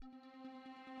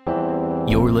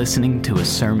You're listening to a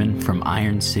sermon from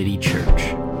Iron City Church.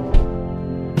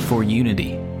 For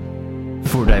unity,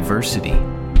 for diversity,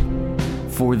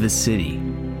 for the city,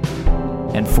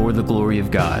 and for the glory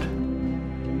of God.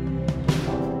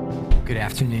 Good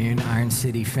afternoon, Iron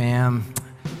City fam.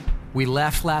 We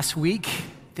left last week,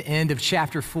 the end of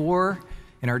chapter 4,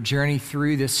 in our journey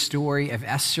through this story of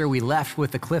Esther. We left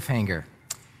with a cliffhanger.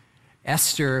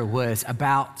 Esther was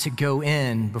about to go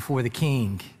in before the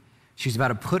king. She was about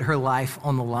to put her life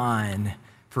on the line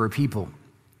for her people.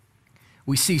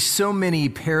 We see so many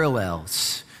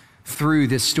parallels through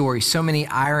this story, so many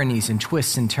ironies and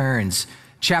twists and turns.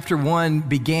 Chapter 1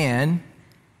 began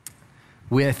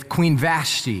with Queen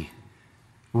Vashti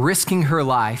risking her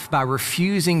life by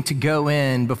refusing to go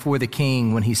in before the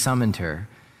king when he summoned her.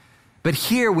 But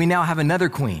here we now have another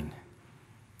queen,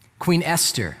 Queen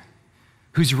Esther,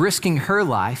 who's risking her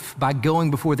life by going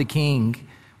before the king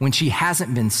when she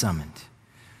hasn't been summoned.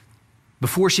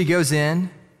 Before she goes in,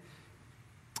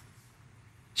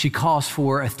 she calls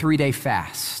for a 3-day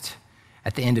fast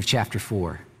at the end of chapter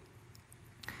 4.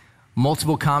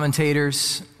 Multiple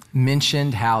commentators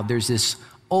mentioned how there's this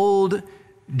old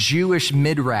Jewish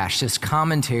midrash, this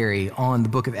commentary on the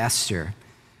book of Esther.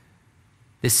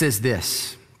 It says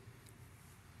this: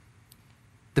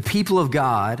 the people of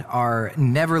God are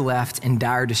never left in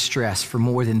dire distress for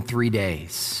more than 3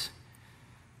 days.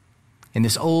 And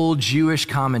this old Jewish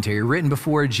commentary, written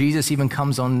before Jesus even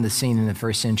comes on the scene in the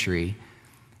first century,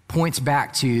 points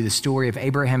back to the story of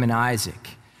Abraham and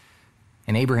Isaac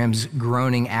and Abraham's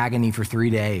groaning agony for 3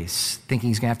 days, thinking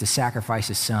he's going to have to sacrifice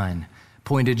his son.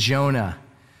 Pointed to Jonah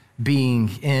being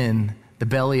in the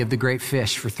belly of the great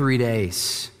fish for 3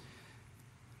 days.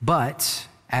 But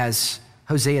as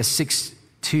Hosea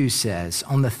 6:2 says,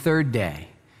 on the third day,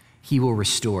 he will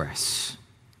restore us.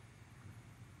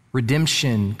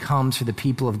 Redemption comes for the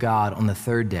people of God on the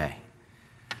third day.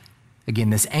 Again,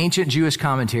 this ancient Jewish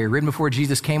commentary written before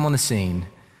Jesus came on the scene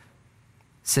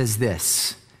says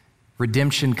this: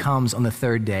 redemption comes on the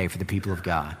third day for the people of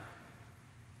God.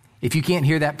 If you can't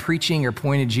hear that preaching or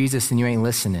point at Jesus, then you ain't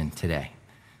listening today.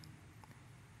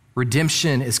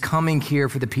 Redemption is coming here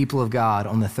for the people of God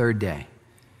on the third day.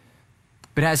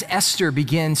 But as Esther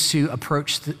begins to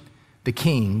approach the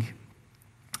king,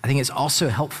 I think it's also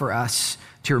helpful for us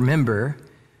to remember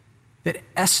that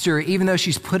Esther, even though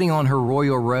she's putting on her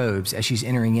royal robes as she's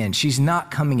entering in, she's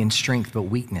not coming in strength but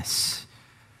weakness.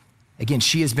 Again,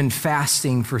 she has been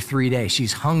fasting for 3 days.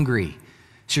 She's hungry.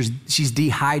 She's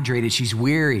dehydrated. She's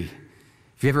weary.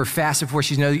 If you ever fasted before,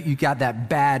 you know you got that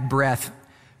bad breath,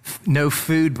 no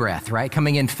food breath, right?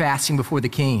 Coming in fasting before the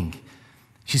king.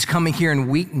 She's coming here in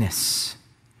weakness.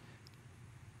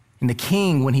 And the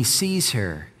king, when he sees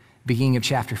her, beginning of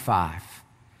chapter 5,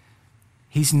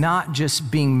 he's not just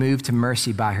being moved to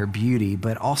mercy by her beauty,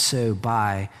 but also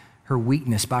by her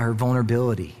weakness, by her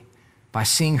vulnerability, by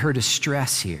seeing her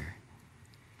distress here.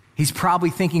 He's probably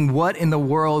thinking, what in the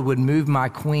world would move my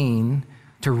queen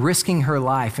to risking her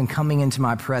life and coming into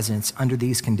my presence under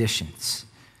these conditions?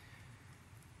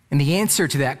 And the answer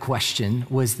to that question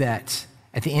was that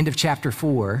at the end of chapter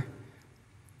 4,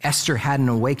 Esther had an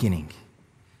awakening.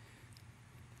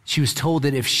 She was told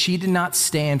that if she did not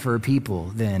stand for her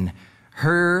people, then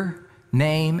her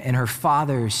name and her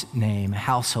father's name,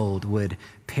 household, would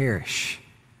perish.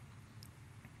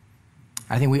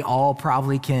 I think we all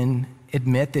probably can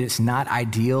admit that it's not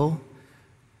ideal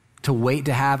to wait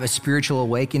to have a spiritual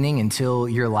awakening until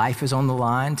your life is on the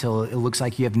line, until it looks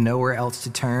like you have nowhere else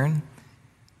to turn.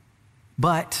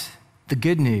 But the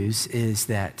good news is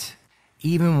that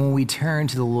even when we turn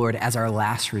to the Lord as our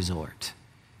last resort,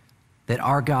 that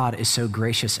our God is so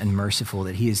gracious and merciful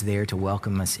that he is there to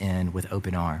welcome us in with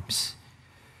open arms.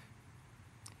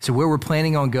 So where we're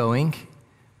planning on going,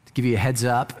 to give you a heads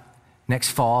up,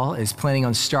 next fall is planning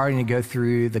on starting to go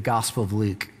through the Gospel of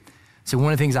Luke. So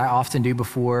one of the things I often do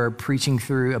before preaching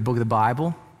through a book of the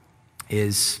Bible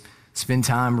is spend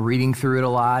time reading through it a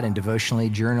lot and devotionally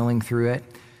journaling through it.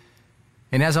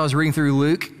 And as I was reading through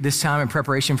Luke, this time in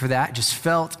preparation for that, just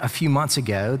felt a few months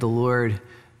ago the Lord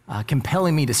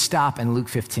compelling me to stop in Luke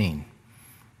 15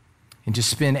 and just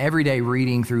spend every day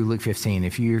reading through Luke 15.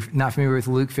 If you're not familiar with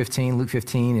Luke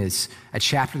 15 is a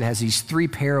chapter that has these 3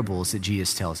 parables that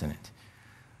Jesus tells in it.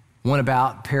 One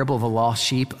about parable of a lost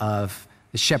sheep, of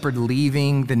the shepherd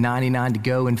leaving the 99 to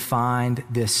go and find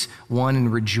this one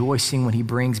and rejoicing when he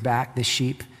brings back this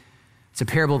sheep. It's a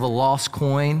parable of a lost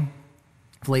coin,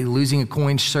 of a lady losing a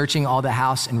coin, searching all the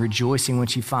house and rejoicing when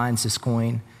she finds this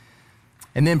coin.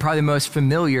 And then probably the most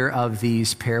familiar of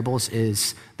these parables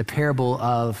is the parable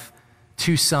of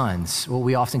 2 sons, what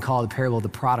we often call the parable of the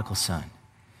prodigal son.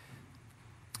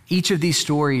 Each of these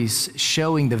stories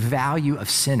showing the value of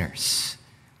sinners,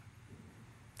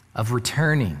 of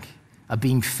returning, of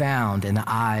being found in the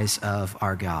eyes of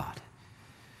our God.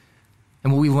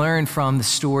 And what we learn from the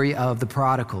story of the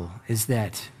prodigal is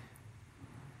that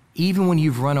even when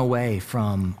you've run away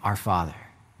from our Father,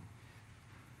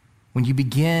 when you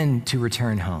begin to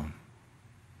return home,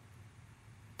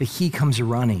 that he comes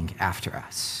running after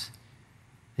us,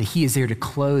 that he is there to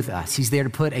clothe us. He's there to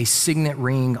put a signet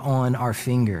ring on our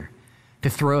finger, to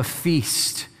throw a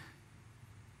feast.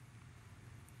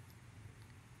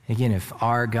 Again, if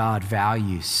our God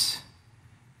values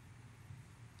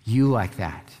you like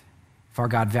that, if our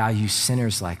God values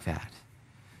sinners like that,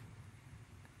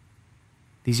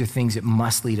 these are things that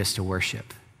must lead us to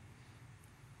worship.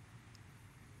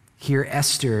 Here,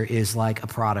 Esther is like a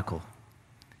prodigal.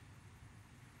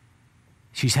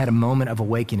 She's had a moment of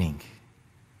awakening.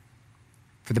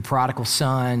 For the prodigal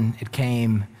son, it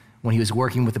came when he was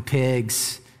working with the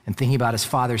pigs and thinking about his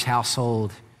father's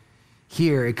household.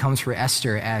 Here, it comes for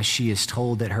Esther as she is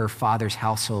told that her father's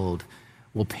household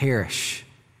will perish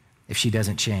if she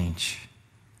doesn't change.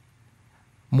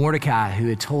 Mordecai, who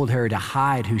had told her to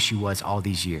hide who she was all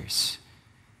these years,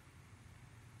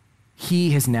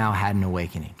 he has now had an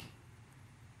awakening.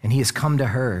 And he has come to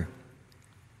her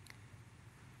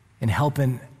and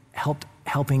helping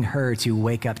her to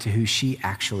wake up to who she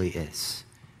actually is.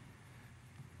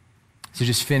 So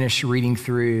just finished reading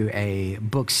through a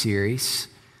book series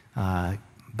by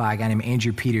a guy named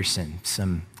Andrew Peterson,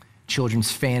 some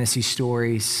children's fantasy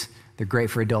stories. They're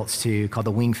great for adults too, called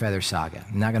the Wingfeather Saga.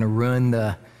 I'm not going to ruin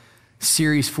the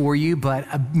series for you, but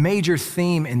a major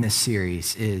theme in this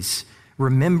series is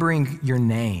remembering your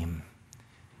name,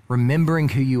 remembering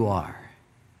who you are.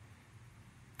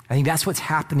 I think that's what's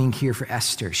happening here for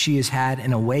Esther. She has had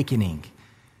an awakening.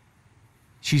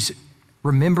 She's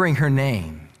remembering her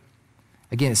name.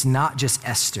 Again, it's not just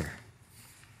Esther.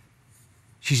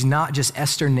 She's not just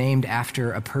Esther named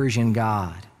after a Persian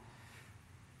god,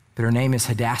 but her name is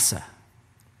Hadassah,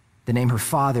 the name her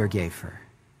father gave her.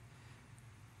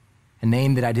 A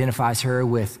name that identifies her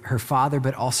with her father,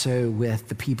 but also with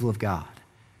the people of God.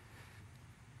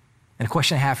 And a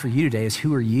question I have for you today is,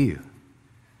 who are you?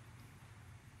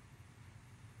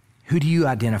 Who do you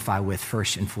identify with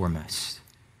first and foremost?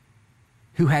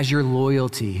 Who has your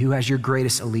loyalty? Who has your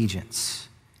greatest allegiance?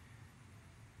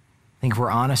 I think if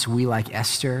we're honest, we, like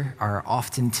Esther, are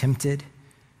often tempted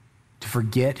to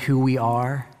forget who we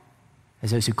are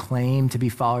as those who claim to be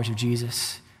followers of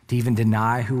Jesus, to even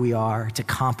deny who we are, to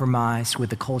compromise with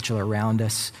the culture around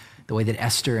us, the way that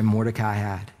Esther and Mordecai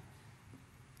had.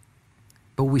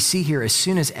 But what we see here, as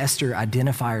soon as Esther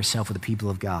identifies herself with the people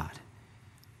of God,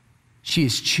 she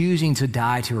is choosing to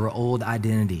die to her old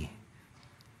identity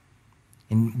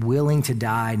and willing to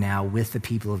die now with the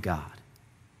people of God.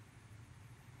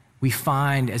 We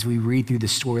find as we read through the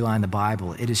storyline of the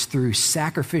Bible, it is through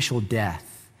sacrificial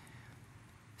death.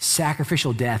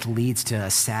 Sacrificial death leads to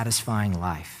a satisfying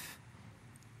life.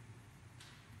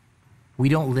 We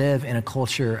don't live in a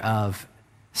culture of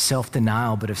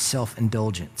self-denial, but of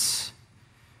self-indulgence.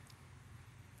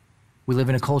 We live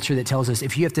in a culture that tells us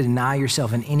if you have to deny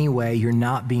yourself in any way, you're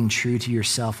not being true to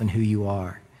yourself and who you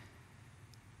are.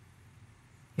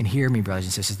 And hear me, brothers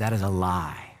and sisters, that is a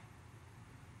lie.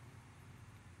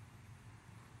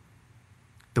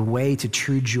 The way to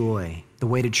true joy, the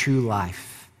way to true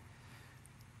life,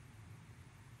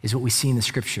 is what we see in the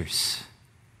scriptures.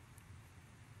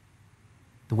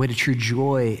 The way to true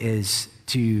joy is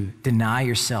to deny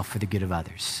yourself for the good of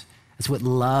others. That's what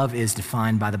love is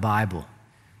defined by the Bible.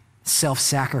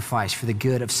 Self-sacrifice for the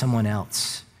good of someone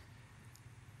else.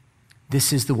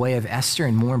 This is the way of Esther,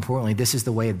 and more importantly, this is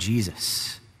the way of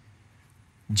Jesus.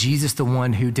 Jesus, the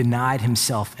one who denied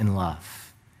himself in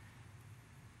love,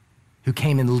 who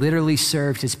came and literally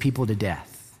served his people to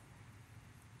death.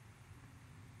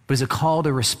 But as a call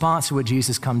to response to what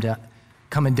Jesus come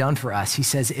and done for us, he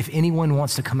says, if anyone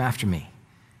wants to come after me,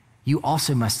 you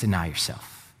also must deny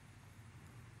yourself.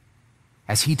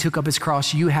 As he took up his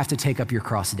cross, you have to take up your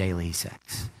cross daily, he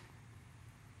says,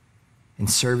 in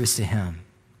service to him.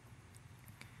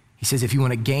 He says, if you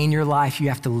want to gain your life, you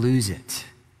have to lose it.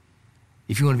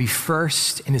 If you want to be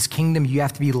first in his kingdom, you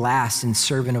have to be last and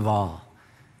servant of all.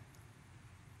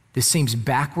 This seems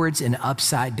backwards and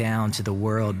upside down to the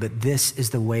world, but this is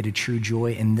the way to true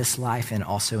joy in this life and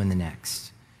also in the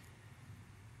next.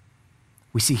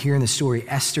 We see here in the story,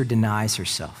 Esther denies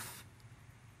herself.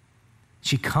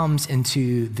 She comes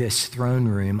into this throne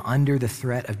room under the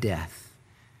threat of death.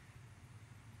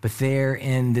 But there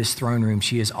in this throne room,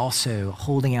 she is also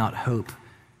holding out hope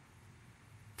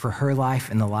for her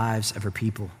life and the lives of her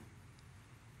people.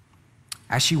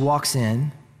 As she walks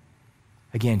in,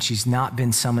 again, she's not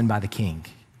been summoned by the king.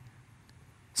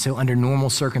 So under normal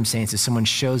circumstances, someone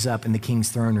shows up in the king's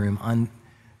throne room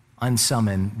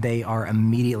unsummoned, they are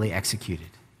immediately executed.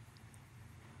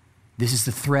 This is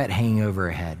the threat hanging over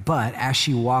her head. But as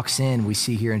she walks in, we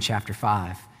see here in chapter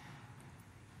 5,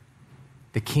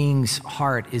 the king's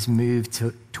heart is moved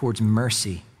towards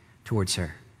mercy towards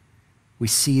her. We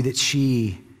see that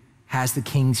she has the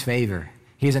king's favor.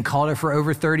 He hasn't called her for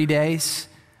over 30 days,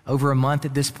 over a month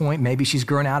at this point. Maybe she's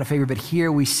grown out of favor, but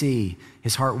here we see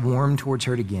his heart warm towards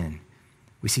her again.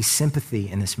 We see sympathy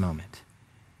in this moment.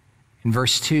 In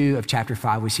verse 2 of chapter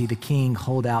 5, we see the king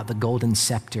hold out the golden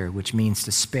scepter, which means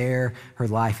to spare her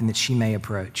life and that she may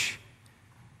approach.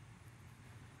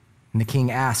 And the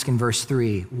king asks in verse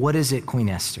 3, "What is it, Queen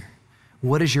Esther?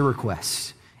 What is your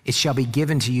request? It shall be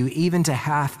given to you, even to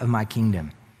half of my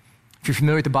kingdom." If you're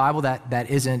familiar with the Bible, that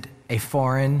isn't a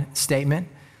foreign statement.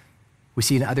 We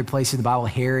see in other places in the Bible,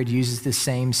 Herod uses this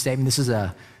same statement. This is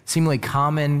a seemingly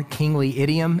common kingly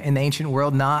idiom in the ancient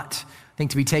world, not, I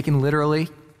think, to be taken literally,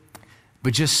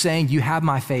 but just saying, you have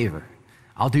my favor.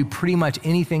 I'll do pretty much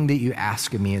anything that you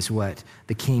ask of me is what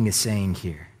the king is saying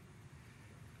here.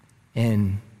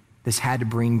 And this had to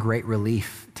bring great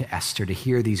relief to Esther to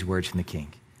hear these words from the king.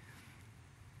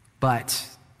 But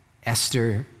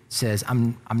Esther says,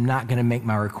 I'm not going to make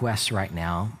my request right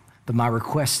now, but my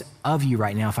request of you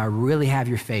right now, if I really have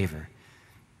your favor,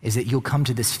 is that you'll come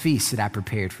to this feast that I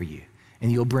prepared for you,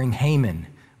 and you'll bring Haman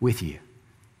with you.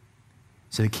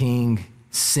 So the king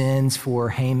sends for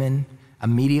Haman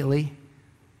immediately,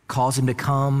 calls him to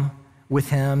come with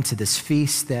him to this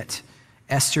feast that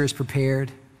Esther has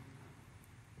prepared.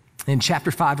 In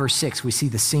chapter 5, verse 6, we see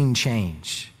the scene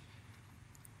change.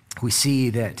 We see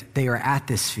that they are at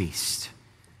this feast.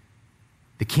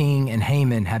 The king and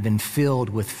Haman have been filled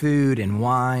with food and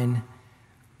wine.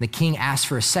 The king asks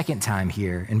for a second time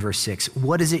here in verse 6,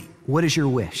 "What is it? What is your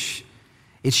wish?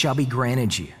 It shall be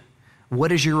granted you.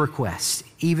 What is your request?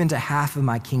 Even to half of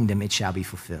my kingdom it shall be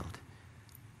fulfilled."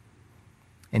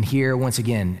 And here, once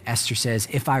again, Esther says,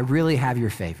 if I really have your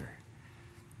favor,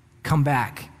 come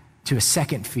back to a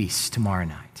second feast tomorrow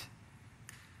night.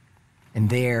 And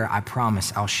there, I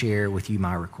promise I'll share with you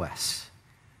my requests.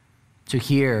 So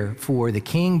here, for the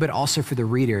king, but also for the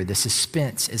reader, the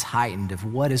suspense is heightened of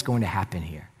what is going to happen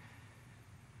here.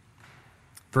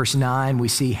 Verse 9, we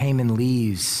see Haman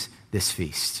leaves this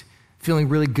feast, feeling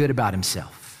really good about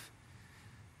himself,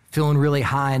 feeling really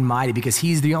high and mighty because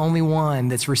he's the only one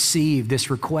that's received this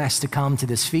request to come to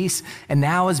this feast, and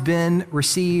now has been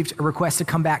received a request to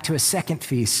come back to a second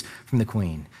feast from the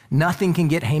queen. Nothing can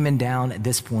get Haman down at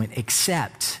this point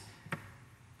except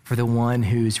for the one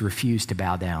who's refused to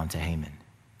bow down to Haman.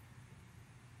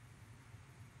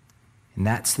 And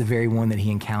that's the very one that he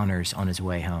encounters on his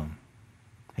way home.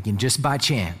 Again, just by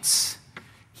chance,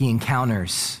 he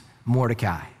encounters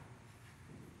Mordecai.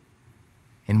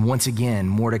 And once again,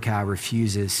 Mordecai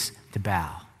refuses to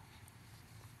bow.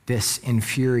 This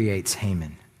infuriates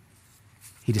Haman.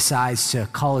 He decides to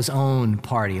call his own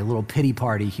party, a little pity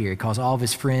party here. He calls all of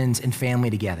his friends and family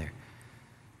together.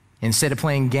 Instead of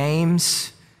playing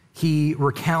games, he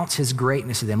recounts his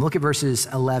greatness to them. Look at verse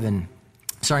 11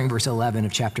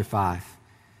 of chapter 5.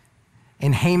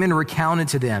 And Haman recounted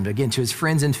to them, again, to his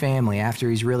friends and family after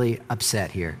he's really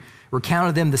upset here,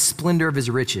 recounted them the splendor of his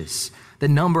riches, the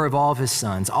number of all of his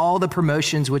sons, all the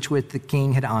promotions which with the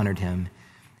king had honored him,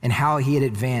 and how he had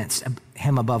advanced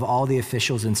him above all the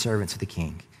officials and servants of the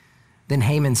king. Then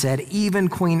Haman said, even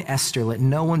Queen Esther, let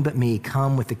no one but me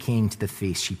come with the king to the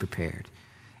feast she prepared.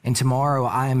 And tomorrow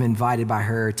I am invited by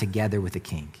her together with the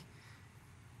king.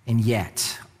 And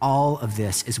yet all of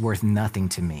this is worth nothing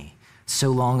to me, so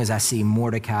long as I see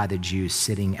Mordecai the Jew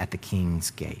sitting at the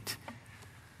king's gate.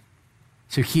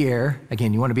 So here,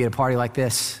 again, you want to be at a party like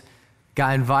this?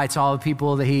 Guy invites all the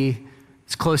people that he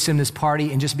is close to in this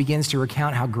party and just begins to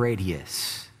recount how great he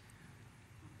is.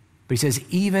 But he says,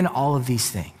 even all of these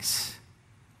things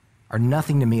are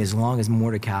nothing to me as long as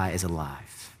Mordecai is alive.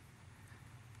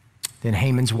 Then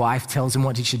Haman's wife tells him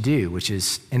what he should do, which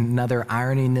is another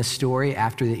irony in this story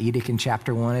after the edict in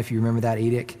chapter 1, if you remember that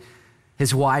edict.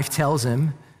 His wife tells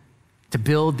him to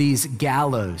build these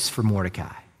gallows for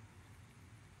Mordecai.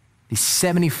 These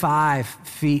 75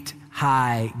 feet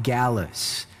high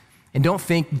gallows. And don't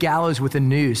think gallows with a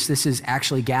noose. This is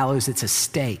actually gallows that's a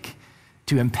stake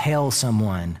to impale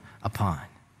someone upon.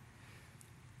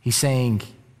 He's saying,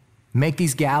 make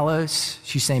these gallows.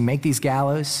 She's saying, make these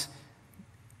gallows.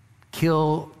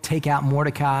 Take out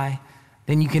Mordecai.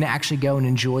 Then you can actually go and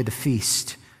enjoy the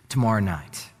feast tomorrow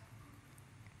night.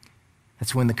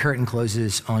 That's when the curtain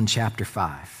closes on chapter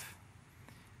 5.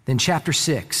 Then chapter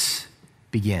 6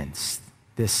 begins,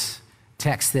 this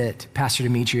text that Pastor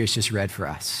Demetrius just read for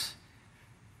us.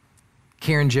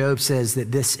 Karen Jobe says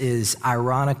that this is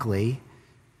ironically,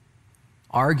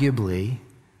 arguably,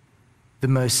 the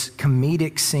most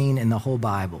comedic scene in the whole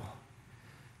Bible.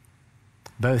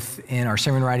 Both in our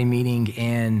sermon writing meeting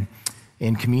and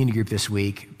in community group this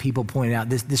week, people pointed out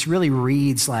this really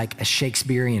reads like a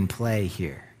Shakespearean play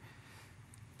here.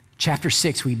 Chapter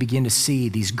 6, we begin to see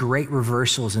these great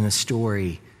reversals in the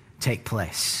story take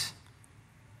place.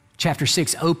 Chapter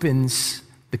 6 opens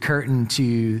the curtain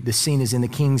to the scene is in the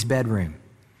king's bedroom.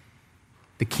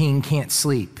 The king can't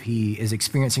sleep. He is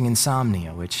experiencing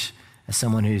insomnia, which, as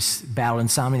someone who's battled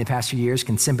insomnia the past few years,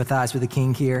 can sympathize with the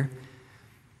king here.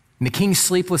 And the king's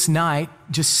sleepless night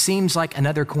just seems like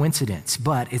another coincidence,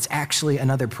 but it's actually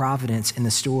another providence in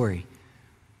the story.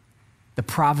 The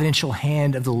providential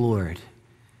hand of the Lord,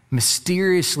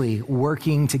 mysteriously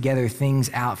working together things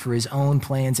out for his own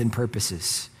plans and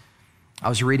purposes. I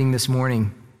was reading this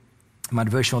morning in my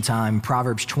devotional time,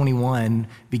 Proverbs 21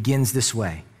 begins this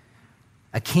way.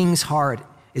 A king's heart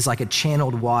is like a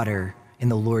channeled water in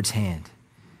the Lord's hand.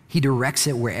 He directs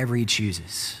it wherever he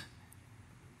chooses.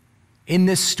 In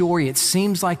this story, it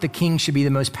seems like the king should be the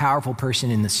most powerful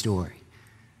person in the story.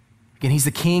 Again, he's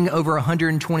the king over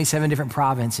 127 different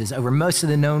provinces, over most of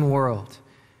the known world.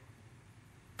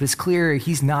 But it's clear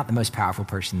he's not the most powerful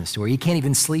person in the story. He can't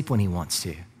even sleep when he wants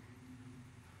to.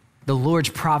 The Lord's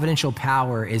providential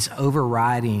power is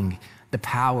overriding the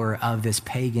power of this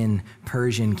pagan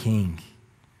Persian king.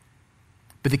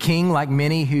 But the king, like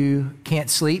many who can't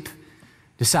sleep,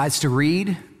 decides to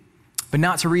read, but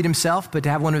not to read himself, but to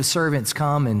have one of his servants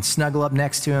come and snuggle up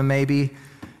next to him maybe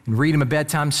and read him a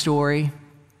bedtime story,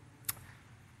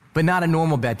 but not a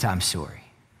normal bedtime story.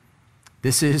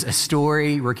 This is a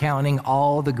story recounting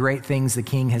all the great things the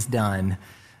king has done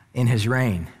in his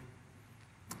reign.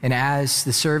 And as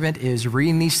the servant is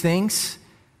reading these things,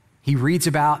 he reads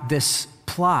about this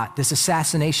plot, this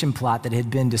assassination plot that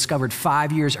had been discovered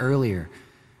 5 years earlier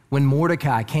when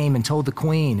Mordecai came and told the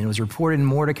queen, and it was reported in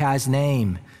Mordecai's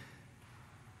name,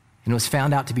 and it was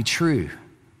found out to be true.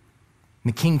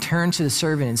 And the king turns to the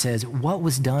servant and says, "What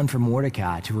was done for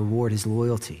Mordecai to reward his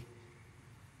loyalty?"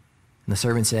 And the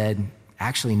servant said,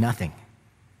 "Actually, nothing.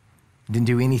 Didn't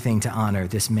do anything to honor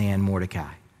this man,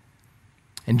 Mordecai."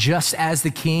 And just as the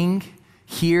king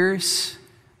hears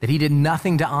that he did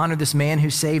nothing to honor this man who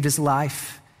saved his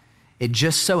life, it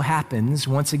just so happens,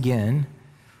 once again,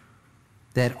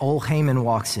 that old Haman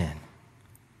walks in.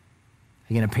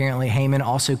 Again, apparently Haman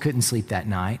also couldn't sleep that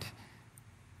night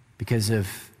because of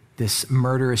this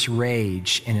murderous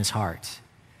rage in his heart,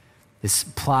 this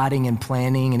plotting and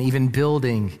planning and even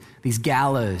building these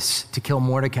gallows to kill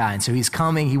Mordecai. And so he's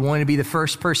coming. He wanted to be the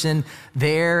first person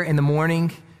there in the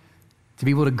morning to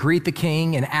be able to greet the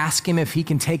king and ask him if he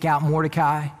can take out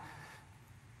Mordecai.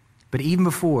 But even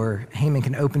before Haman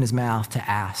can open his mouth to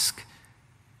ask,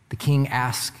 the king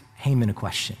asks Haman a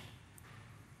question.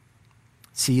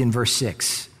 See in verse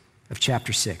 6 of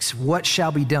chapter 6, "What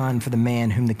shall be done for the man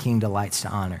whom the king delights to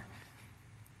honor?"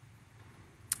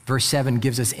 Verse 7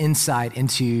 gives us insight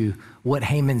into what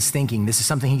Haman's thinking. This is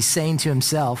something he's saying to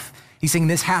himself. He's saying,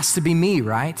 this has to be me,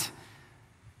 right?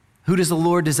 Who does the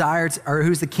Lord desire, or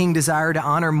who's the king desire to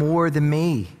honor more than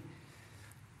me?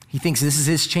 He thinks this is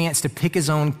his chance to pick his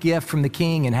own gift from the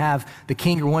king and have the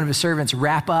king or one of his servants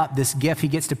wrap up this gift he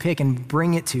gets to pick and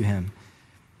bring it to him.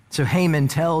 So Haman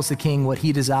tells the king what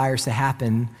he desires to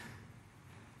happen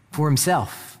for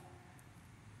himself.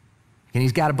 And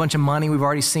he's got a bunch of money. We've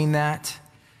already seen that.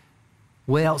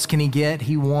 What else can he get?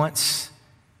 He wants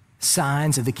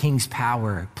signs of the king's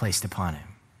power placed upon him.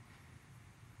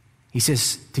 He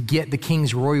says to get the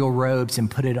king's royal robes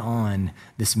and put it on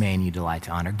this man you delight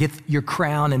to honor. Get your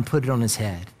crown and put it on his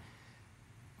head.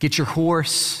 Get your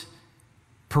horse,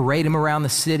 parade him around the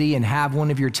city, and have one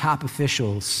of your top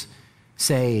officials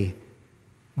say,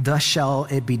 "Thus shall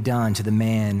it be done to the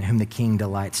man whom the king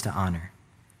delights to honor."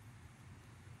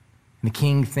 And the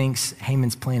king thinks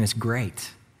Haman's plan is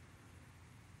great.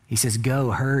 He says,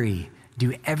 "Go, hurry,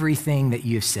 do everything that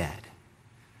you have said."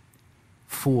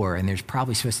 And there's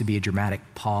probably supposed to be a dramatic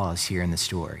pause here in the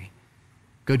story.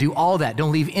 Go do all that.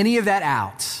 Don't leave any of that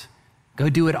out. Go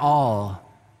do it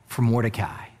all for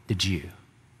Mordecai, the Jew.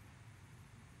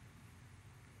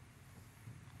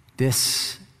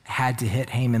 This had to hit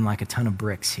Haman like a ton of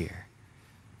bricks here.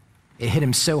 It hit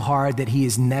him so hard that he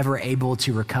is never able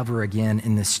to recover again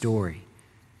in this story.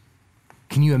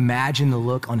 Can you imagine the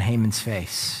look on Haman's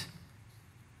face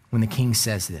when the king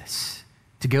says this?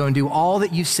 To go and do all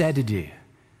that you said to do,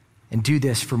 and do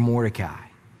this for Mordecai.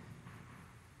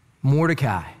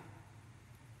 Mordecai,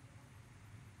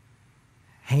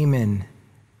 Haman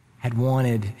had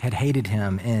hated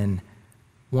him and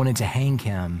wanted to hang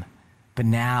him, but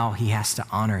now he has to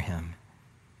honor him.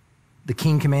 The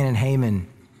king commanded Haman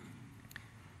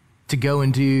to go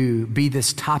and be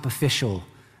this top official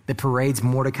that parades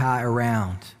Mordecai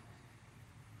around.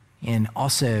 And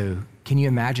also, can you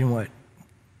imagine what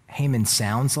Haman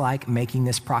sounds like making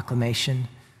this proclamation?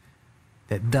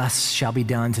 That thus shall be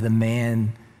done to the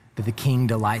man that the king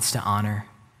delights to honor.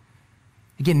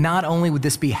 Again, not only would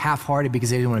this be half-hearted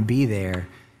because they didn't want to be there,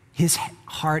 his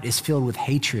heart is filled with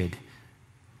hatred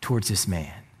towards this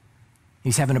man.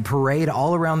 He's having a parade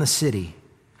all around the city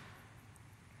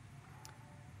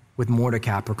with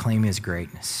Mordecai proclaiming his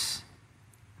greatness.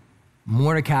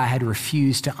 Mordecai had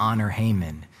refused to honor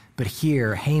Haman, but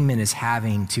here Haman is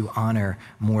having to honor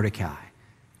Mordecai.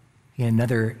 Again,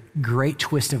 another great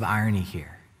twist of irony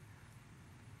here.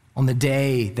 On the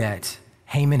day that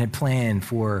Haman had planned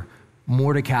for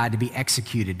Mordecai to be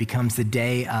executed becomes the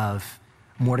day of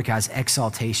Mordecai's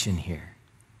exaltation here.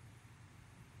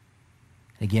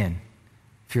 Again,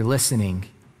 if you're listening,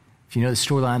 if you know the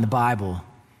storyline of the Bible,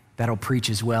 that'll preach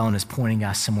as well and is pointing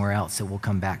us somewhere else that we'll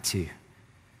come back to.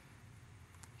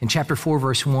 In chapter 4,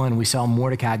 verse 1, we saw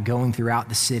Mordecai going throughout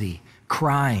the city,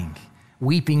 crying,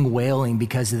 weeping, wailing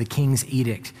because of the king's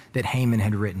edict that Haman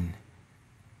had written.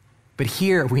 But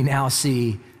here we now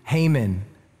see Haman,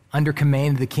 under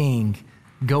command of the king,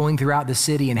 going throughout the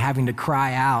city and having to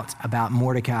cry out about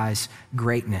Mordecai's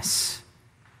greatness.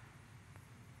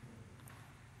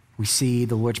 We see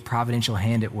the Lord's providential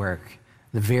hand at work.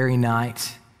 The very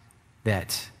night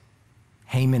that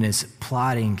Haman is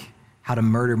plotting how to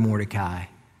murder Mordecai,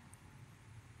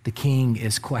 the king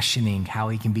is questioning how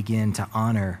he can begin to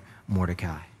honor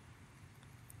Mordecai.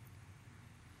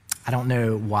 I don't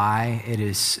know why it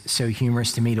is so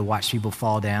humorous to me to watch people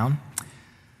fall down,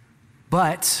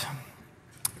 but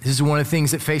this is one of the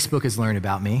things that Facebook has learned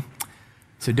about me.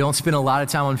 So don't spend a lot of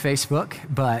time on Facebook,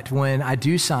 but when I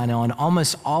do sign on,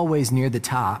 almost always near the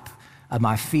top of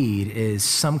my feed is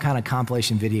some kind of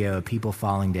compilation video of people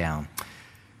falling down.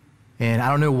 And I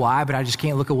don't know why, but I just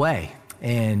can't look away.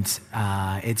 And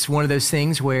it's one of those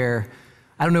things where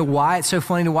I don't know why it's so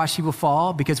funny to watch people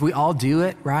fall, because we all do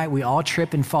it, right? We all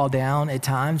trip and fall down at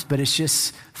times, but it's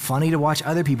just funny to watch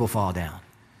other people fall down.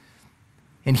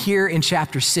 And here in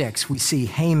chapter 6, we see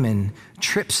Haman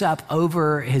trips up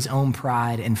over his own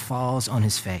pride and falls on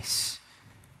his face.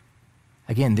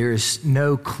 Again, there is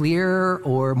no clearer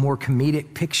or more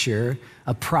comedic picture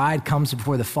of pride comes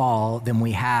before the fall than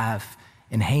we have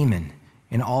in Haman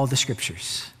in all the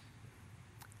scriptures.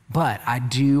 But I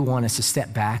do want us to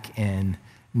step back and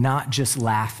not just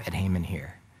laugh at Haman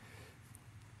here,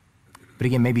 but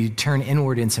again, maybe turn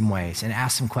inward in some ways and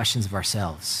ask some questions of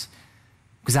ourselves.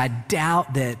 Because I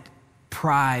doubt that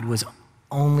pride was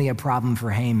only a problem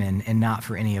for Haman and not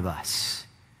for any of us.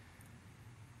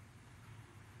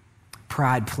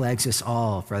 Pride plagues us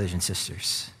all, brothers and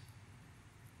sisters.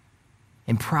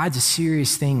 And pride's a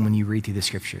serious thing when you read through the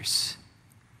scriptures.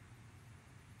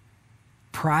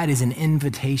 Pride is an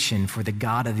invitation for the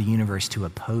God of the universe to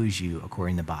oppose you,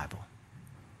 according to the Bible.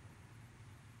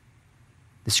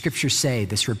 The scriptures say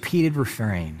this repeated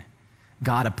refrain,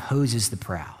 God opposes the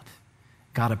proud.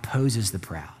 God opposes the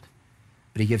proud,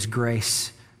 but he gives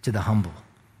grace to the humble.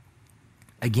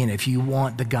 Again, if you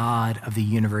want the God of the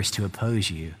universe to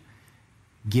oppose you,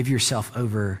 give yourself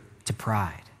over to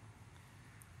pride.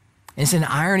 And it's an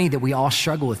irony that we all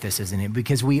struggle with this, isn't it?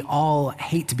 Because we all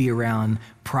hate to be around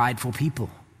prideful people.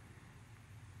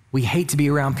 We hate to be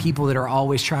around people that are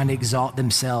always trying to exalt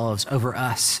themselves over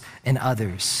us and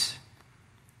others.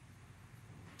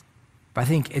 But I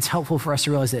think it's helpful for us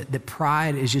to realize that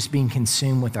pride is just being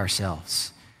consumed with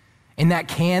ourselves. And that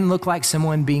can look like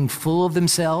someone being full of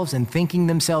themselves and thinking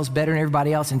themselves better than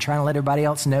everybody else and trying to let everybody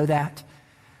else know that.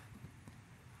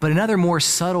 But another more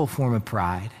subtle form of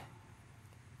pride,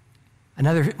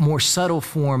 another more subtle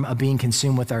form of being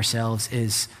consumed with ourselves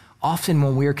is often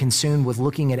when we're consumed with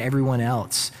looking at everyone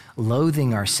else,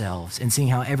 loathing ourselves and seeing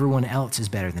how everyone else is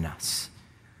better than us.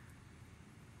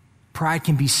 Pride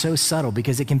can be so subtle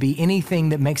because it can be anything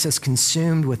that makes us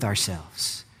consumed with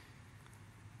ourselves.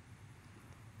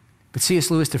 But C.S.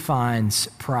 Lewis defines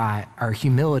pride or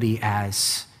humility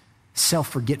as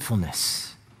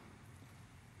self-forgetfulness.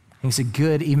 I think it's a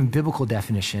good, even biblical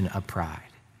definition of pride.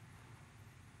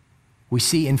 We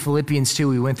see in Philippians 2,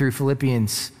 we went through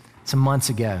Philippians some months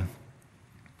ago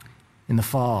in the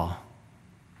fall.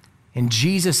 And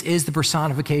Jesus is the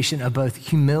personification of both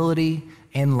humility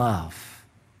and love.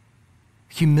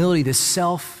 Humility, the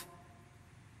self-denial,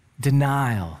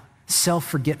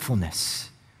 self-forgetfulness.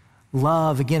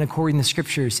 Love, again, according to the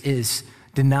scriptures, is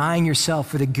denying yourself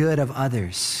for the good of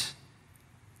others.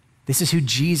 This is who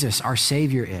Jesus, our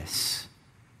Savior, is.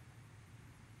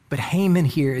 But Haman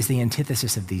here is the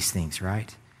antithesis of these things,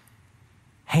 right?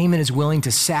 Haman is willing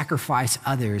to sacrifice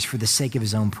others for the sake of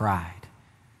his own pride.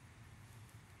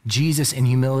 Jesus, in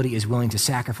humility, is willing to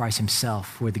sacrifice himself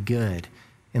for the good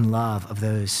and love of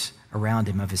those around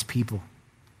him, of his people.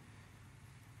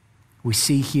 We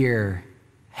see here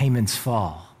Haman's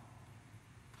fall,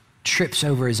 trips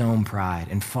over his own pride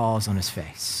and falls on his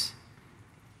face.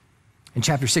 In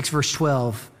chapter 6, verse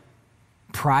 12,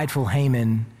 prideful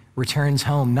Haman returns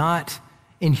home, not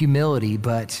in humility,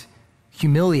 but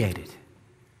humiliated.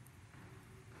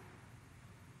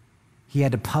 He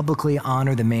had to publicly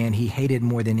honor the man he hated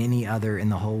more than any other in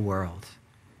the whole world.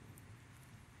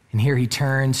 And here he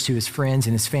turns to his friends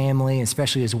and his family,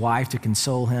 especially his wife, to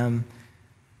console him.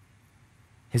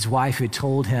 His wife, who had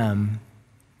told him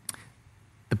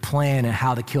the plan and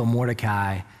how to kill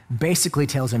Mordecai, basically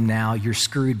tells him now, you're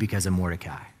screwed because of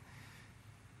Mordecai.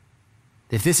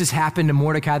 If this has happened to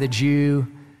Mordecai the Jew,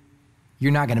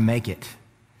 you're not going to make it.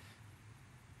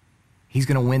 He's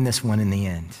going to win this one in the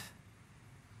end.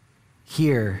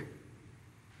 Here,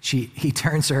 he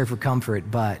turns to her for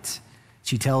comfort, but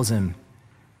she tells him,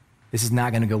 this is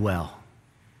not going to go well.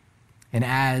 And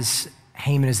as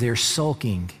Haman is there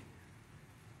sulking,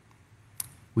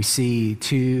 we see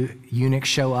two eunuchs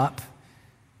show up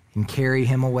and carry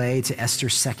him away to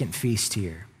Esther's second feast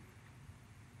here.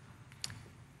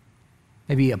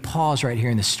 Maybe a pause right here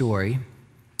in the story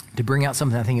to bring out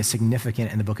something I think is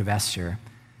significant in the book of Esther.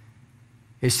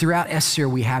 Is throughout Esther,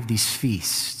 we have these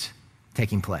feasts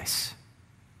taking place.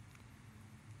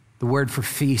 The word for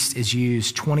feast is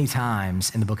used 20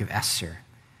 times in the book of Esther.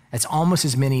 That's almost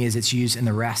as many as it's used in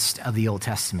the rest of the Old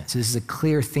Testament. So this is a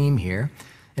clear theme here.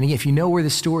 And again, if you know where the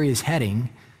story is heading,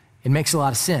 it makes a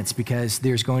lot of sense because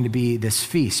there's going to be this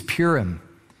feast, Purim,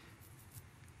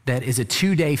 that is a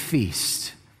 2-day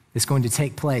feast that's going to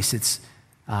take place. It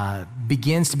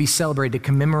begins to be celebrated to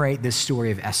commemorate this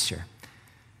story of Esther.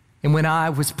 And when I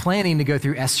was planning to go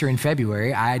through Esther in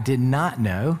February, I did not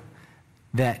know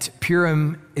that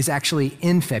Purim is actually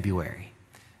in February.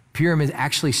 Purim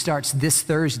actually starts this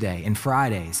Thursday and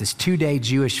Fridays, this 2-day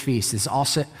Jewish feast. It's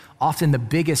also often the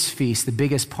biggest feast, the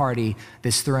biggest party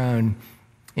that's thrown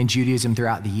in Judaism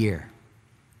throughout the year.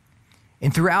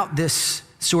 And throughout this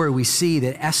story, we see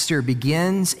that Esther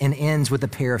begins and ends with a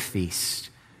pair of feasts.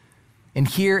 And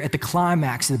here at the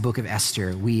climax of the book of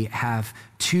Esther, we have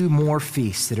 2 more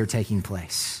feasts that are taking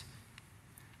place.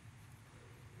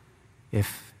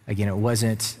 If, again, it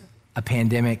wasn't a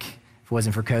pandemic, if it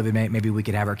wasn't for COVID, maybe we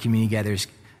could have our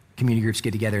community groups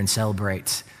get together and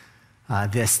celebrate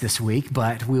this week,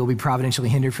 but we will be providentially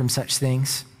hindered from such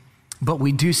things. But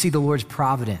we do see the Lord's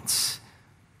providence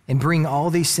and bring all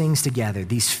these things together,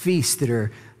 these feasts that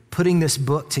are putting this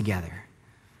book together.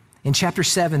 In chapter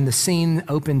 7, the scene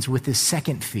opens with this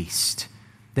second feast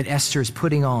that Esther is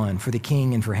putting on for the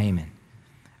king and for Haman.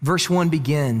 Verse 1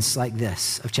 begins like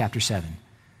this of chapter 7.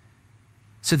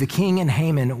 So the king and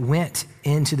Haman went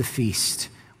into the feast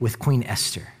with Queen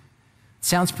Esther.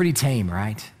 Sounds pretty tame,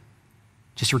 right?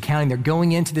 Just recounting they're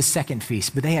going into the second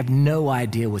feast, but they have no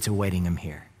idea what's awaiting them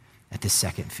here at this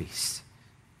second feast.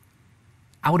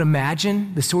 I would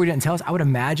imagine, the story doesn't tell us, I would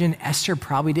imagine Esther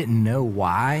probably didn't know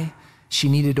why she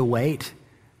needed to wait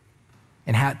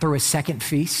and throw a second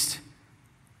feast.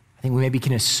 I think we maybe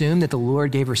can assume that the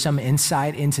Lord gave her some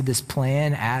insight into this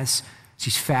plan as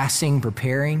she's fasting,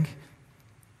 preparing.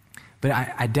 But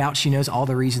I doubt she knows all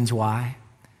the reasons why.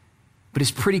 But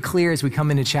it's pretty clear as we come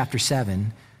into chapter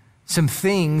 7, some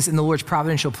things in the Lord's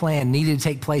providential plan needed to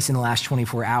take place in the last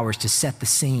 24 hours to set the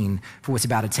scene for what's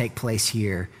about to take place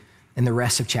here in the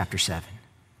rest of chapter 7.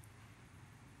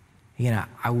 Again,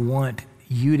 I want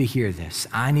you to hear this.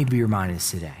 I need to be reminded of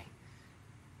this today,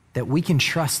 that we can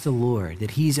trust the Lord,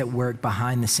 that he's at work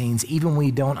behind the scenes, even when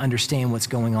we don't understand what's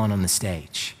going on the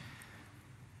stage.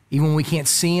 Even when we can't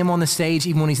see him on the stage,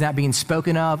 even when he's not being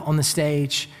spoken of on the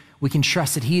stage, we can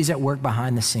trust that he is at work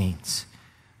behind the scenes,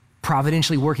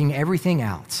 providentially working everything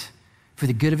out for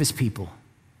the good of his people.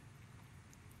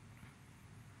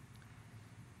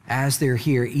 As they're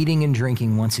here eating and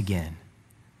drinking once again,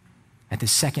 at the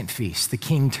second feast, the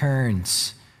king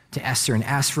turns to Esther and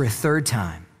asks for a third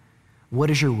time, what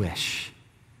is your wish?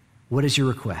 What is your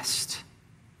request?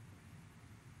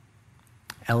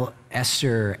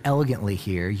 Esther elegantly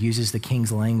here uses the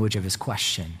king's language of his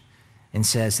question and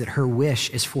says that her wish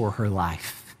is for her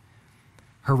life.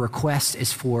 Her request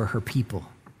is for her people.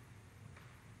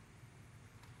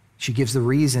 She gives the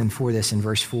reason for this in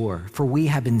verse 4. For we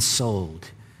have been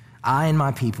sold, I and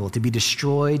my people, to be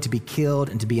destroyed, to be killed,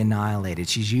 and to be annihilated.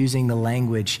 She's using the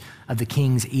language of the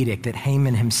king's edict that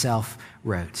Haman himself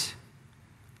wrote.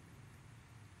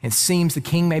 It seems the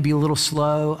king may be a little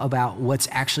slow about what's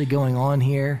actually going on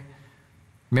here.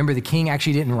 Remember, the king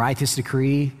actually didn't write this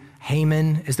decree.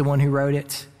 Haman is the one who wrote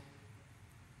it.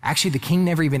 Actually, the king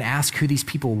never even asked who these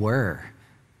people were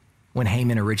when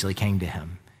Haman originally came to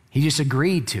him. He just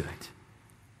agreed to it.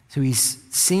 So he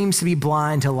seems to be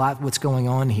blind to a lot of what's going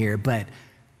on here, but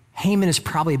Haman is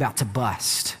probably about to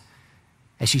bust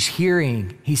as he's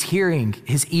hearing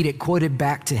his edict quoted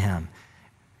back to him.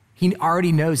 He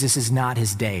already knows this is not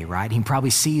his day, right? He probably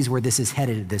sees where this is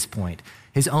headed at this point.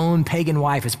 His own pagan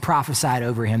wife has prophesied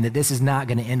over him that this is not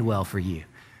going to end well for you.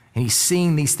 And he's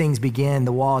seeing these things begin,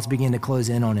 the walls begin to close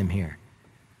in on him here.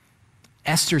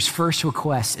 Esther's first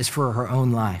request is for her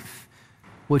own life,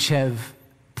 which have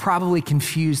probably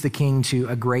confused the king to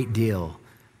a great deal.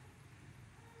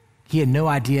 He had no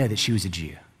idea that she was a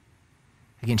Jew.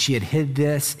 Again, she had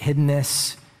hidden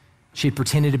this. She had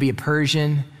pretended to be a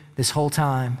Persian this whole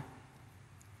time.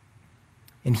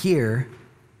 And here,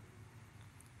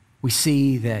 we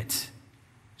see that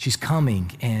she's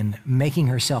coming and making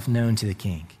herself known to the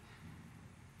king,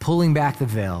 pulling back the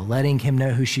veil, letting him know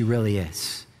who she really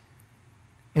is.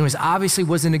 It obviously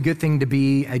wasn't a good thing to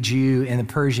be a Jew in the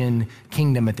Persian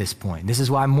kingdom at this point. This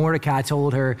is why Mordecai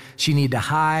told her she needed to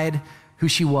hide who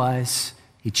she was.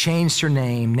 He changed her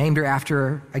name, named her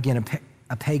after, again,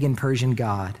 a pagan Persian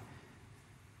god.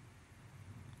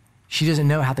 She doesn't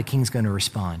know how the king's going to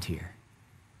respond here.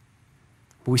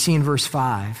 But we see in verse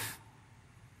 5,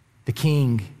 the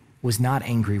king was not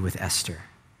angry with Esther,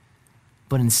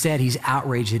 but instead he's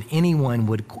outraged that anyone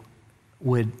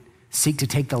would seek to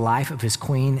take the life of his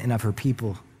queen and of her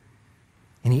people.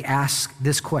 And he asks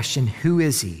this question, who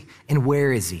is he and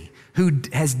where is he? Who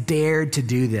has dared to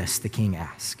do this, the king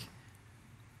asks.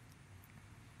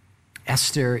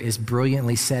 Esther is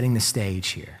brilliantly setting the stage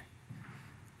here.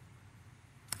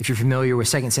 If you're familiar with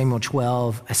 2 Samuel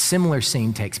 12, a similar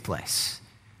scene takes place.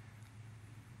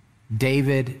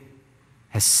 David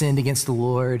has sinned against the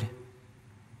Lord,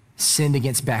 sinned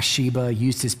against Bathsheba,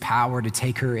 used his power to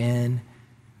take her in.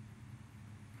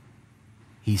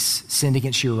 He's sinned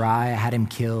against Uriah, had him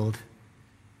killed.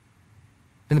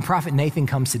 Then the prophet Nathan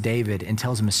comes to David and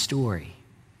tells him a story.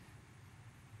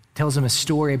 Tells him a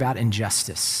story about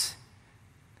injustice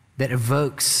that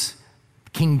evokes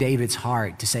King David's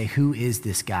heart to say, who is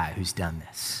this guy who's done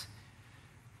this?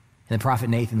 And the prophet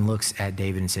Nathan looks at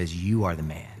David and says, you are the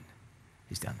man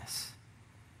who's done this.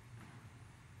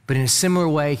 But in a similar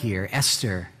way here,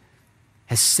 Esther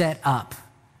has set up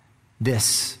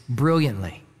this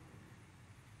brilliantly.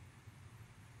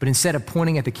 But instead of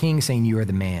pointing at the king saying, you are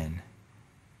the man,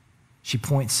 she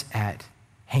points at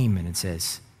Haman and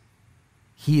says,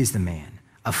 he is the man,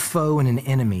 a foe and an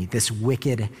enemy, this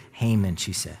wicked Haman,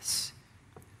 she says.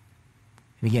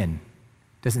 And again,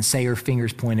 doesn't say her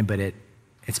fingers pointed, but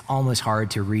it's almost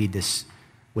hard to read this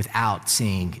without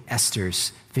seeing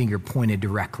Esther's finger pointed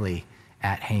directly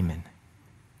at Haman.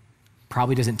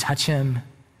 Probably doesn't touch him,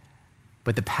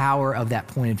 but the power of that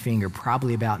pointed finger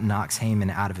probably about knocks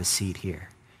Haman out of his seat here.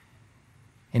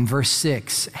 In verse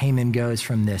 6, Haman goes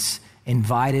from this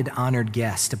invited, honored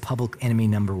guest to public enemy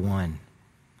number one.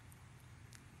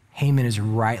 Haman is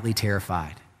rightly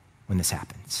terrified when this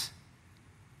happens.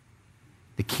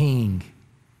 The king,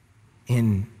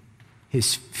 in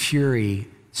his fury,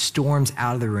 storms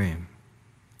out of the room.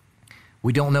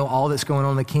 We don't know all that's going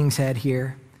on in the king's head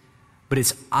here, but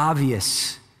it's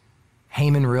obvious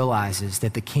Haman realizes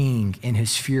that the king, in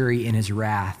his fury, in his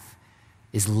wrath,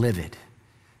 is livid.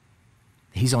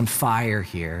 He's on fire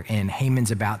here, and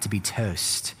Haman's about to be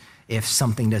toast if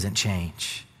something doesn't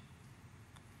change.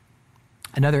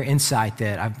 Another insight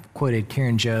that I've quoted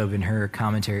Karen Jobe in her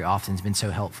commentary often has been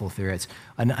so helpful through it.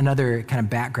 Another kind of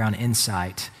background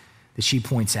insight that she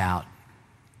points out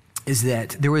is that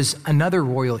there was another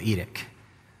royal edict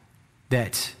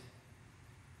that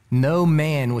no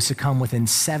man was to come within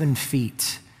 7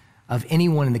 feet of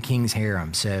anyone in the king's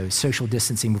harem, so social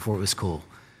distancing before it was cool.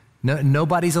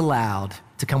 Nobody's allowed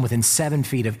to come within 7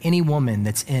 feet of any woman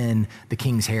that's in the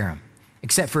king's harem,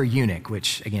 except for a eunuch,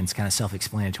 which again is kind of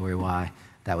self-explanatory why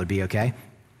that would be okay.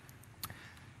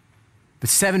 But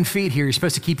 7 feet here, you're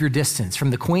supposed to keep your distance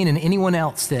from the queen and anyone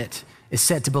else that is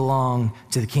said to belong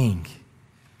to the king.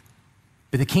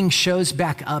 But the king shows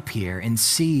back up here and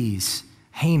sees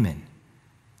Haman.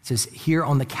 It says, here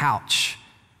on the couch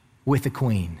with the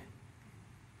queen.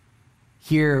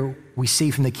 Here we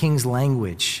see from the king's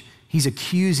language, he's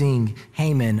accusing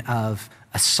Haman of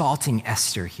assaulting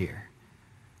Esther here.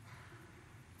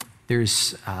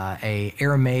 there's a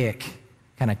Aramaic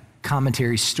kind of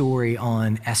commentary story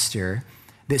on Esther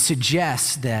that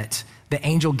suggests that the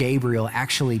angel Gabriel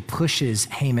actually pushes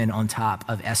Haman on top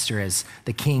of Esther as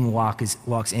the king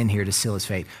walks in here to seal his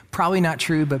fate. Probably not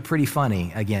true, but pretty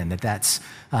funny, again, that's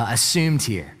assumed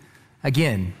here.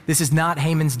 Again, this is not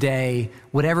Haman's day.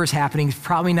 Whatever's happening, he's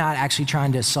probably not actually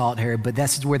trying to assault her, but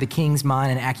that's where the king's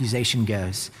mind and accusation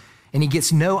goes. And he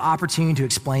gets no opportunity to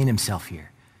explain himself here.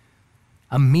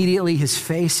 Immediately, his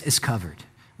face is covered,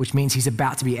 which means he's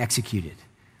about to be executed.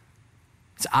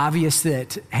 It's obvious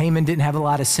that Haman didn't have a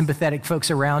lot of sympathetic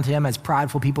folks around him, as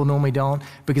prideful people normally don't,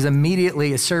 because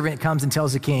immediately a servant comes and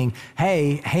tells the king,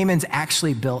 hey, Haman's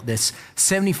actually built this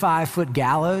 75-foot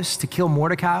gallows to kill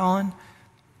Mordecai on.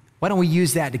 Why don't we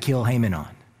use that to kill Haman on?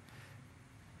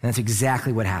 And that's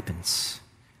exactly what happens.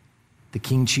 The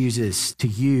king chooses to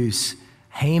use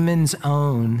Haman's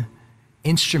own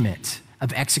instrument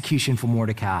of execution for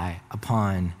Mordecai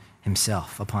upon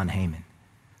himself, upon Haman.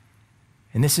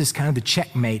 And this is kind of the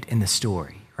checkmate in the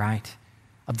story, right?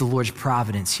 Of the Lord's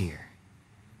providence here.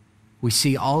 We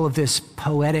see all of this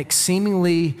poetic,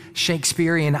 seemingly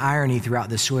Shakespearean irony throughout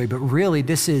the story, but really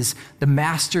this is the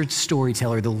master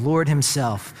storyteller, the Lord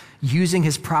himself, using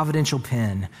his providential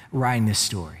pen, writing this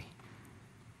story.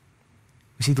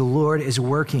 We see the Lord is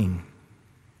working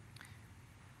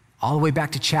all the way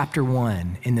back to chapter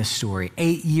 1 in this story,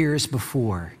 8 years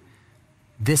before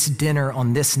this dinner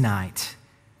on this night.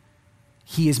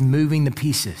 He is moving the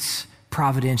pieces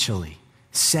providentially,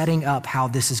 setting up how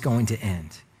this is going to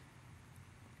end.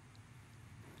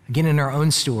 Again, in our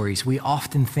own stories, we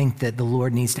often think that the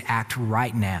Lord needs to act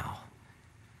right now.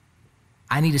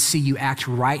 I need to see you act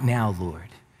right now, Lord.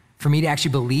 For me to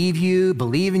actually believe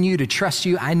in you, to trust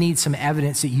you, I need some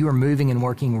evidence that you are moving and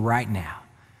working right now.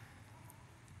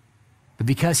 But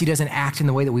because he doesn't act in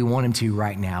the way that we want him to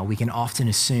right now, we can often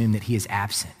assume that he is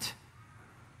absent.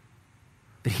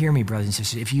 But hear me, brothers and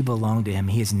sisters, if you belong to him,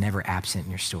 he is never absent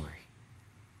in your story.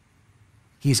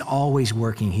 He is always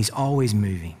working. He's always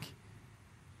moving.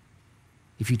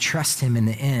 If you trust him in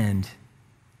the end,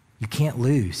 you can't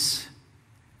lose.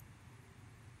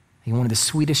 I think one of the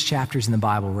sweetest chapters in the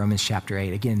Bible, Romans chapter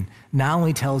 8, again, not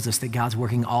only tells us that God's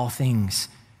working all things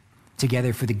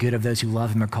together for the good of those who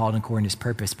love him or called according to his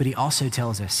purpose, but he also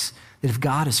tells us that if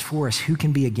God is for us, who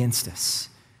can be against us?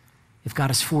 If God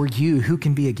is for you, who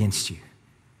can be against you?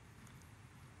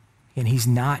 And he's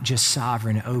not just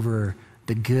sovereign over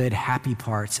the good, happy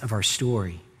parts of our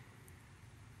story.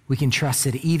 We can trust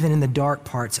that even in the dark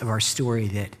parts of our story,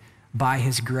 that by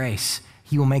his grace,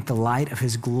 he will make the light of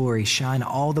his glory shine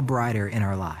all the brighter in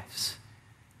our lives.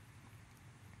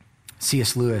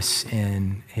 C.S. Lewis,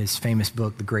 in his famous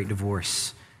book, The Great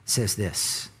Divorce, says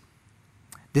this: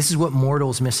 "This is what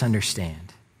mortals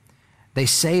misunderstand. They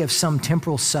say of some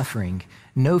temporal suffering,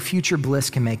 no future bliss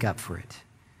can make up for it,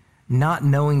 not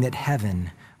knowing that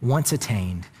heaven, once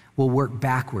attained, will work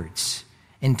backwards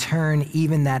and turn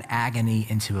even that agony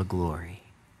into a glory."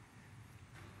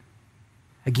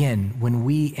 Again, when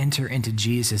we enter into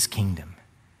Jesus' kingdom,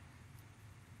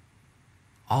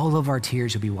 all of our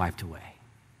tears will be wiped away.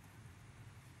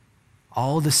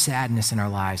 All the sadness in our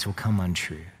lives will come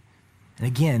untrue. And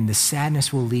again, the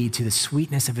sadness will lead to the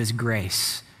sweetness of his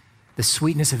grace, the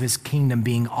sweetness of his kingdom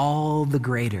being all the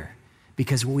greater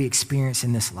because of what we experience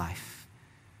in this life.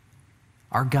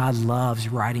 Our God loves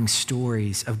writing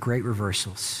stories of great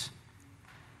reversals.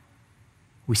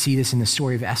 We see this in the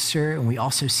story of Esther, and we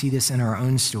also see this in our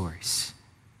own stories.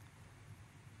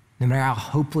 No matter how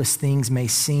hopeless things may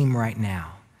seem right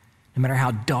now, no matter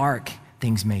how dark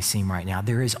things may seem right now,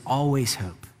 there is always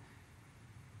hope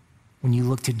when you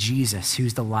look to Jesus,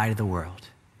 who's the light of the world,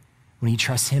 when you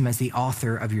trust him as the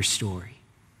author of your story.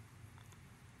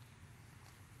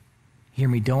 Hear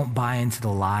me, don't buy into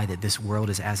the lie that this world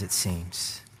is as it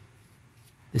seems.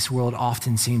 This world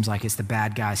often seems like it's the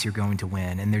bad guys who are going to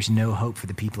win, and there's no hope for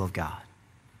the people of God.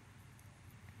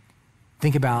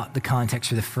 Think about the context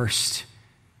for the first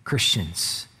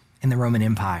Christians in the Roman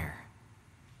Empire.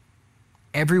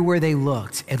 Everywhere they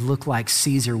looked, it looked like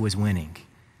Caesar was winning.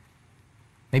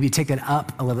 Maybe take that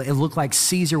up a little. It looked like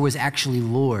Caesar was actually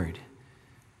Lord,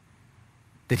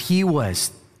 that he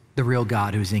was the real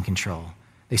God who was in control.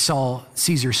 They saw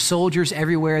Caesar's soldiers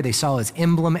everywhere. They saw his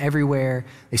emblem everywhere.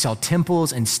 They saw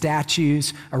temples and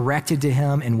statues erected to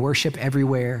him and worship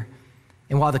everywhere.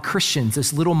 And while the Christians,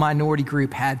 this little minority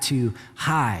group, had to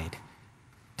hide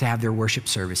to have their worship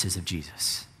services of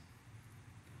Jesus,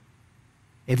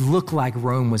 it looked like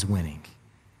Rome was winning.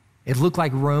 It looked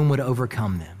like Rome would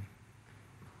overcome them.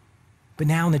 But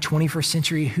now in the 21st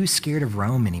century, who's scared of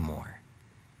Rome anymore?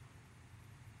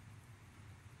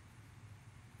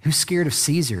 Who's scared of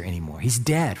Caesar anymore? He's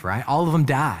dead, right? All of them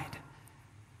died.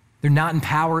 They're not in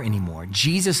power anymore.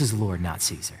 Jesus is Lord, not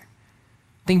Caesar.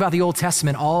 Think about the Old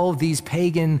Testament, all of these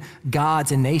pagan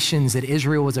gods and nations that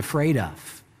Israel was afraid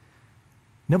of.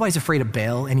 Nobody's afraid of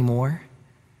Baal anymore.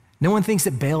 No one thinks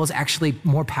that Baal is actually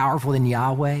more powerful than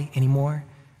Yahweh anymore.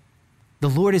 The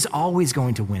Lord is always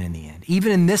going to win in the end.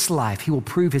 Even in this life, he will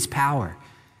prove his power.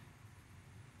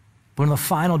 But on the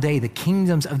final day, the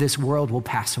kingdoms of this world will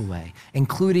pass away,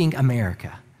 including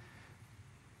America.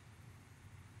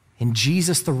 And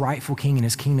Jesus, the rightful king in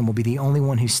his kingdom, will be the only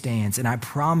one who stands. And I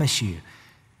promise you,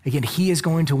 again, he is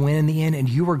going to win in the end, and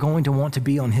you are going to want to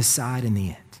be on his side in the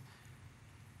end.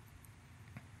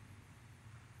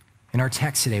 In our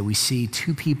text today, we see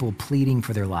two people pleading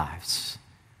for their lives.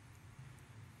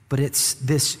 But it's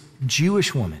this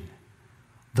Jewish woman,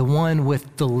 the one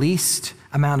with the least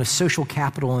amount of social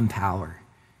capital and power,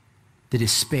 that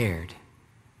is spared.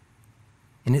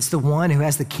 And it's the one who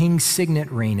has the king's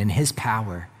signet ring and his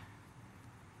power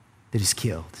that is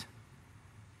killed.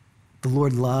 The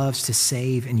Lord loves to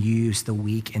save and use the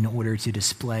weak in order to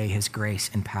display his grace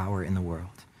and power in the world.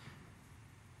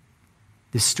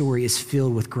 This story is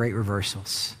filled with great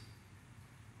reversals.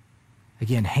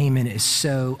 Again, Haman is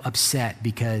so upset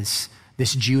because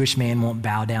this Jewish man won't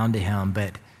bow down to him,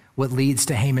 but what leads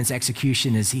to Haman's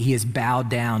execution is he is bowed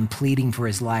down, pleading for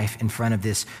his life in front of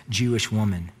this Jewish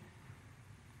woman.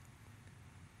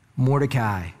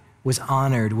 Mordecai was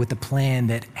honored with the plan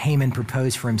that Haman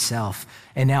proposed for himself,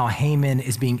 and now Haman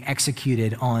is being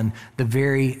executed on the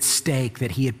very stake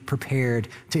that he had prepared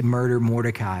to murder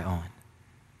Mordecai on.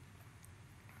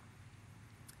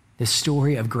 The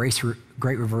story of great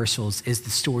reversals is the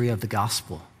story of the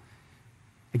gospel.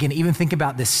 Again, even think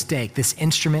about this stake, this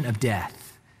instrument of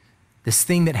death, this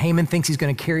thing that Haman thinks he's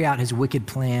going to carry out his wicked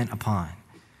plan upon.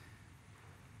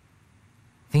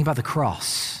 Think about the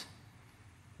cross,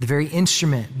 the very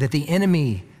instrument that the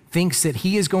enemy thinks that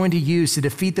he is going to use to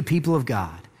defeat the people of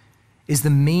God is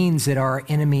the means that our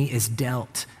enemy is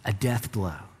dealt a death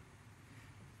blow.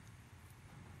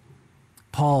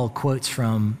 Paul quotes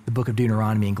from the book of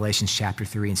Deuteronomy in Galatians chapter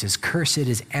 3 and says, "Cursed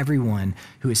is everyone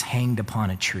who is hanged upon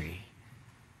a tree."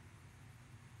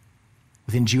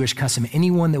 Within Jewish custom,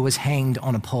 anyone that was hanged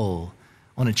on a pole,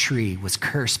 on a tree, was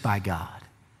cursed by God.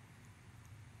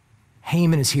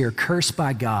 Haman is here cursed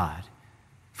by God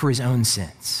for his own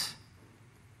sins.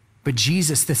 But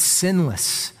Jesus, the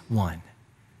sinless one,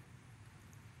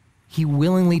 he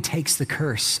willingly takes the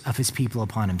curse of his people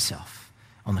upon himself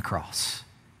on the cross,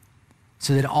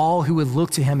 so that all who would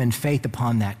look to him in faith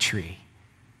upon that tree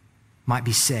might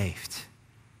be saved.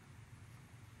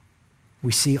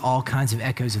 We see all kinds of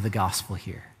echoes of the gospel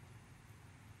here.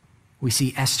 We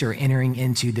see Esther entering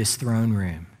into this throne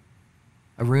room,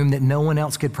 a room that no one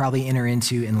else could probably enter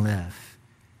into and live.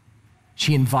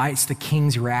 She invites the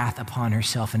king's wrath upon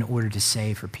herself in order to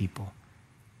save her people.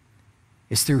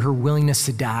 It's through her willingness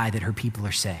to die that her people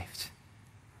are saved.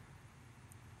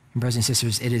 And brothers and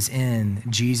sisters, it is in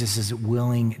Jesus'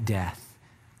 willing death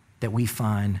that we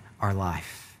find our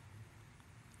life.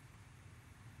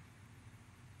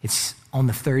 It's on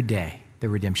the third day that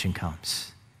redemption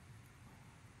comes.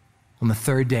 On the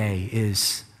third day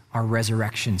is our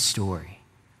resurrection story.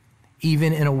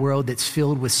 Even in a world that's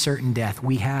filled with certain death,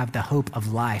 we have the hope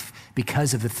of life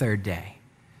because of the third day,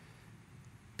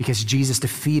 because Jesus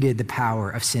defeated the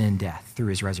power of sin and death through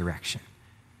his resurrection.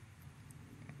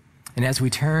 And as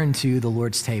we turn to the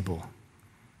Lord's table,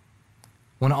 I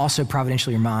want to also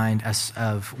providentially remind us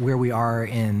of where we are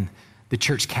in the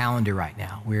church calendar right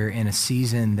now. We're in a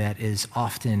season that is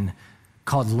often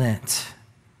called Lent,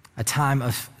 a time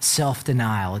of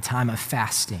self-denial, a time of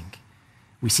fasting.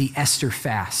 We see Esther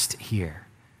fast here.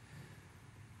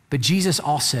 But Jesus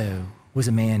also was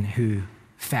a man who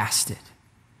fasted.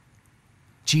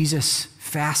 Jesus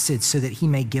fasted so that he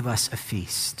may give us a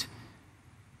feast.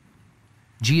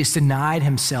 Jesus denied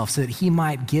himself so that he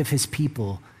might give his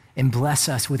people and bless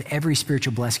us with every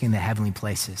spiritual blessing in the heavenly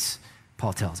places,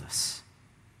 Paul tells us.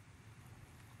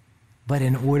 But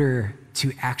in order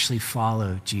to actually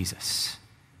follow Jesus,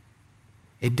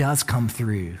 it does come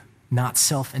through not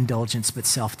self-indulgence, but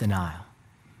self-denial.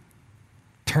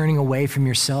 Turning away from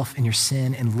yourself and your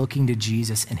sin and looking to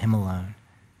Jesus and him alone.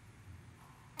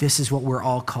 This is what we're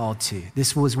all called to.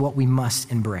 This was what we must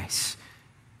embrace.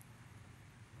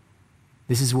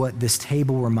 This is what this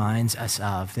table reminds us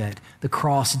of, that the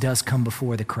cross does come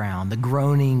before the crown. The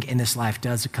groaning in this life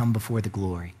does come before the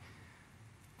glory.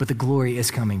 But the glory is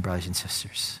coming, brothers and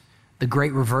sisters. The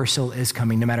great reversal is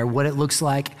coming. No matter what it looks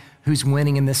like, who's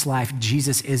winning in this life,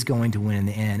 Jesus is going to win in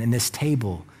the end. And this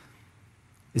table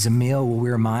is a meal where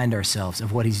we remind ourselves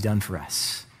of what he's done for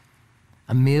us.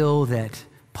 a meal that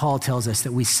Paul tells us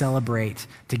that we celebrate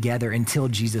together until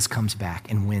Jesus comes back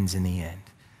and wins in the end.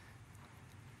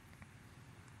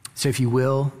 So if you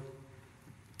will,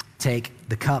 take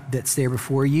the cup that's there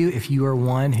before you. If you are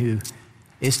one who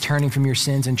is turning from your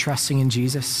sins and trusting in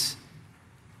Jesus,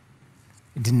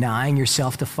 denying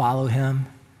yourself to follow him,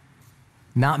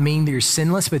 not meaning that you're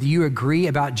sinless, but you agree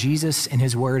about Jesus and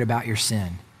his word about your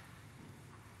sin,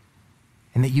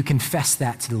 and that you confess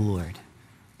that to the Lord,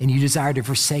 and you desire to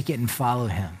forsake it and follow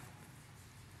him,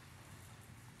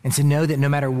 and to know that no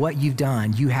matter what you've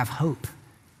done, you have hope,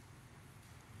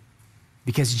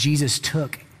 because Jesus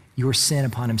took your sin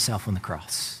upon himself on the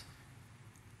cross.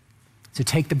 So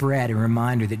take the bread, a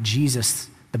reminder that Jesus,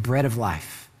 the bread of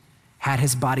life, had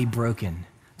his body broken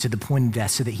to the point of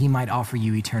death so that he might offer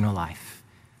you eternal life.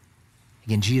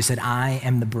 Again, Jesus said, I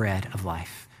am the bread of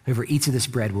life. Whoever eats of this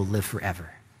bread will live forever.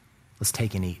 Let's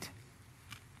take and eat.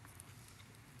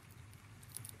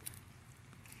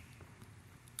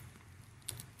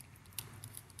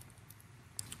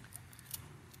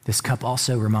 This cup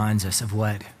also reminds us of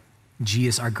what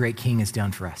Jesus, our great King, has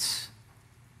done for us.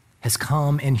 Has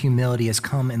come in humility, has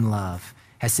come in love,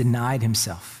 has denied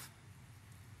himself,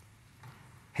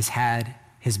 has had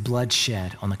his blood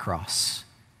shed on the cross.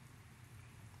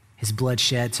 His blood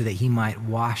shed so that he might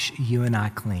wash you and I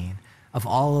clean of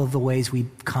all of the ways we've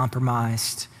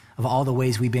compromised, of all the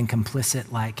ways we've been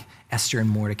complicit like Esther and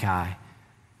Mordecai.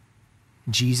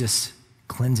 Jesus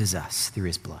cleanses us through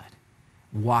his blood,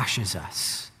 washes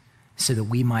us so that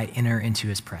we might enter into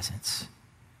his presence.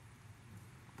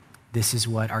 This is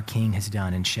what our King has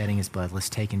done in shedding his blood. Let's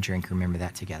take and drink. Remember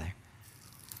that together.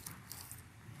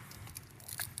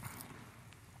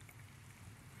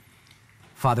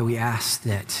 Father, we ask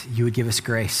that you would give us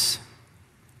grace,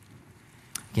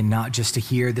 again, not just to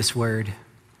hear this word,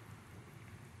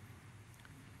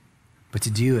 but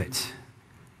to do it,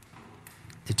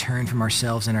 to turn from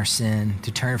ourselves and our sin,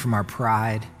 to turn from our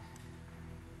pride,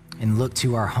 and look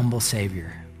to our humble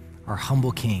Savior, our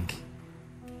humble King,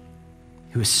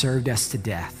 who has served us to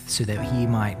death so that he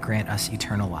might grant us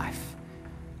eternal life.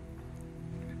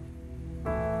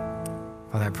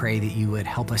 Father, I pray that you would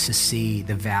help us to see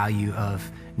the value of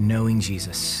knowing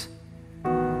Jesus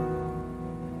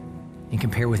and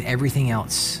compare with everything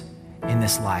else in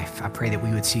this life. I pray that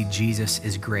we would see Jesus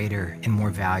as greater and more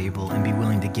valuable and be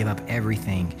willing to give up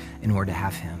everything in order to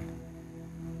have him.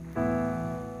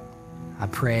 I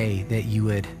pray that you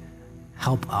would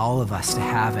help all of us to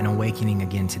have an awakening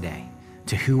again today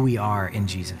to who we are in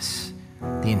Jesus,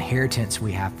 the inheritance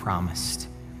we have promised,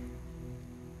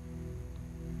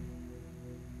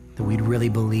 that we'd really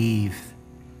believe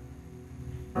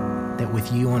that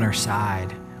with you on our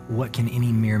side, what can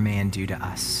any mere man do to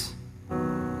us?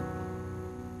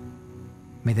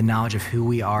 May the knowledge of who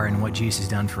we are and what Jesus has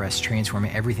done for us transform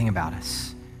everything about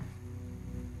us.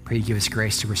 Pray you give us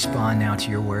grace to respond now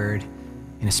to your word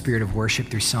in a spirit of worship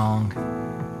through song.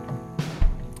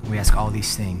 We ask all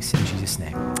these things in Jesus'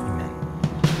 name. Amen.